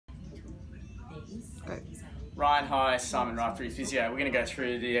Go. Ryan, hi, Simon Raftery, physio. We're going to go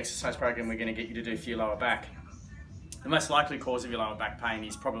through the exercise program we're going to get you to do for your lower back. The most likely cause of your lower back pain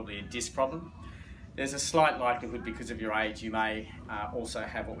is probably a disc problem. There's a slight likelihood because of your age you may also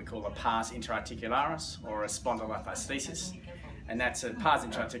have what we call a pars interarticularis or a spondylolisthesis, and that's a pars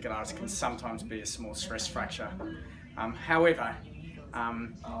interarticularis can sometimes be a small stress fracture. However,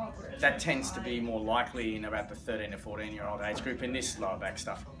 that tends to be more likely in about the 13 to 14-year-old age group, and this lower back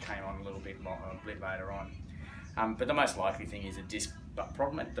stuff came on a little bit later on. But the most likely thing is a disc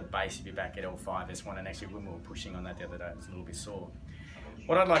problem at the base of your back at L5, S1, and actually when we were pushing on that the other day, it was a little bit sore.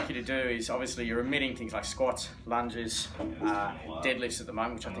 What I'd like you to do is, obviously you're omitting things like squats, lunges, deadlifts at the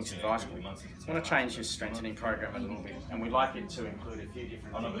moment, which I think is advisable. You want to change your strengthening program a little bit, and we'd like it to include a few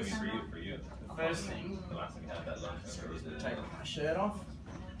different things. The first thing, take my shirt off.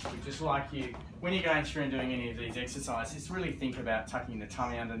 We'd just like you, when you're going through and doing any of these exercises, really think about tucking the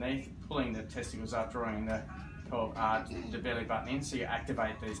tummy underneath, pulling the testicles up, drawing the belly button in, so you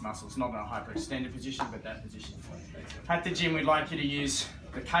activate these muscles, not in a hyperextended position, but that position. At the gym, we'd like you to use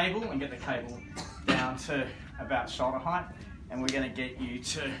the cable and get the cable down to about shoulder height, and we're going to get you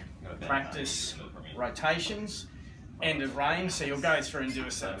to practice rotations, end of range, so you'll go through and do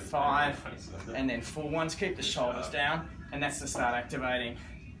a set of 5 and then full ones. Keep the shoulders down, and that's to start activating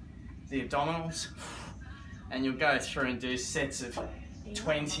the abdominals, and you'll go through and do sets of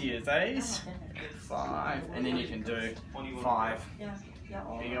 20 of these, 5, and then you can do 5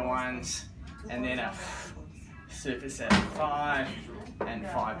 bigger ones, and then a superset of 5 and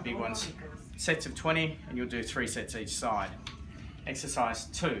 5 big ones. Sets of 20, and you'll do 3 sets each side. Exercise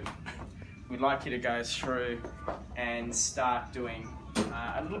 2. We'd like you to go through and start doing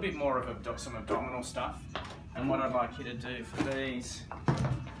a little bit more of some abdominal stuff. And what I'd like you to do for these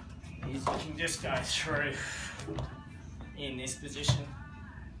is you can just go through in this position.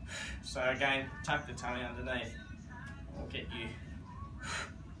 So again, tuck the tummy underneath. We'll get you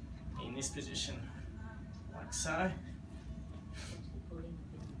in this position, like so.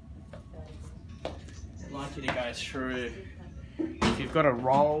 I'd like you to go through, if you've got a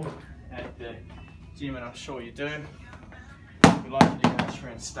roll at the gym, and I'm sure you do, we'd like you to go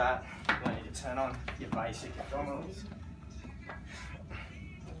through and start. You don't need to turn on your basic abdominals.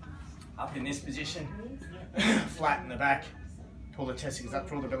 Up in this position, flatten the back, pull the testicles up,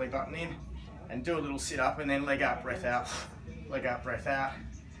 pull the belly button in, and do a little sit up, and then leg up, breath out, leg up, breath out,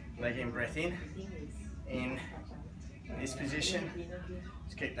 leg in, breath in. In this position,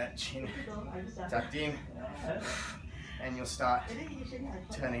 just keep that chin tucked in, and you'll start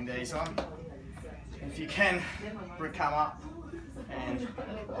turning these on. If you can, come up and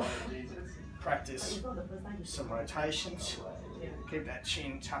practice some rotations. Keep that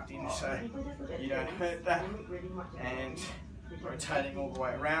chin tucked in so you don't hurt that, and rotating all the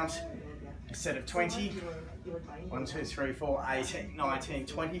way around. A set of 20. 1, 2, 3, 4, 18, 19,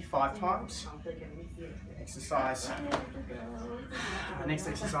 20, 5 times. Exercise. The next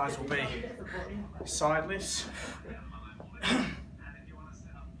exercise will be side lifts.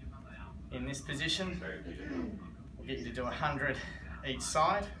 In this position, we'll get you to do 100 each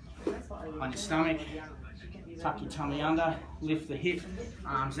side. On your stomach, tuck your tummy under, lift the hip,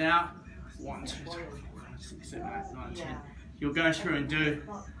 arms out. 1, 2, 3, 4, 5, 6, 7, 8, 9, 10. You'll go through and do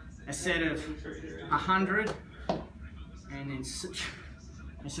a set of 100, and then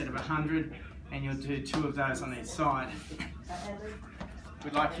a set of 100, and you'll do 2 of those on each side.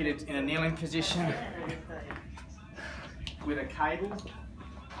 We'd like you to, in a kneeling position, with a cable,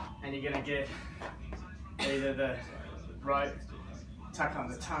 and you're going to get either the rope, tuck on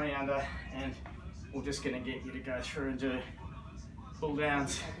the tummy under, and we're just going to get you to go through and do pull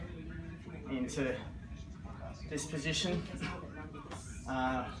downs into this position.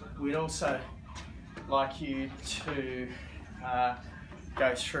 We'd also like you to go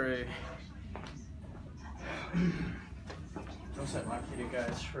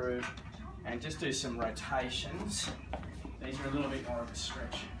through. And just do some rotations. These are a little bit more of a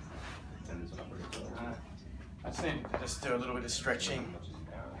stretch. I just need to just do a little bit of stretching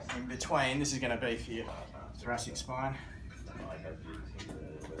in between. This is going to be for your thoracic spine.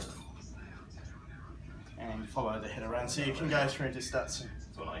 And follow the head around. So you can go through and just start some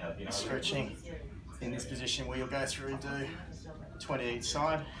stretching in this position where you'll go through and do 20 each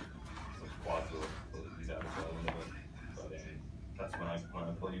side. That's when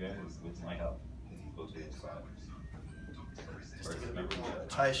I pull you in with my help. Just a little bit more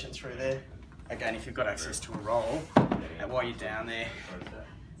rotation through there. Again, if you've got access to a roll, and while you're down there,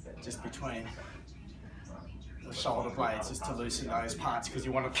 just between the shoulder blades, just to loosen those parts, because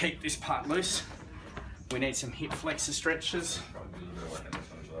you want to keep this part loose. We need some hip flexor stretches.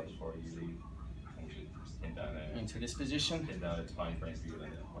 into this position, In the time frame for you,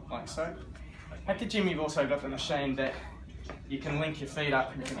 then. like so. At the gym, you've also got the machine that you can link your feet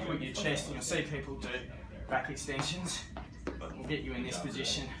up and you can put your chest, and you'll see people do back extensions. We'll get you in this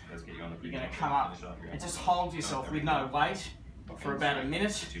position. You're going to come up and just hold yourself with no weight for about a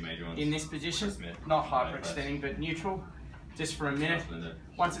minute in this position. Not hyperextending, but neutral, just for a minute.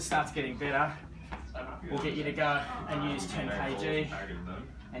 Once it starts getting better, we'll get you to go and use 10 kg,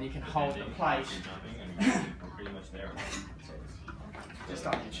 and you can hold the plate just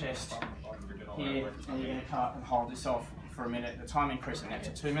on your chest here, and you're going to come up and hold this off for a minute. The time increasing that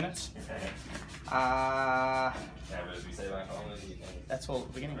to 2 minutes. That's all at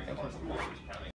the beginning.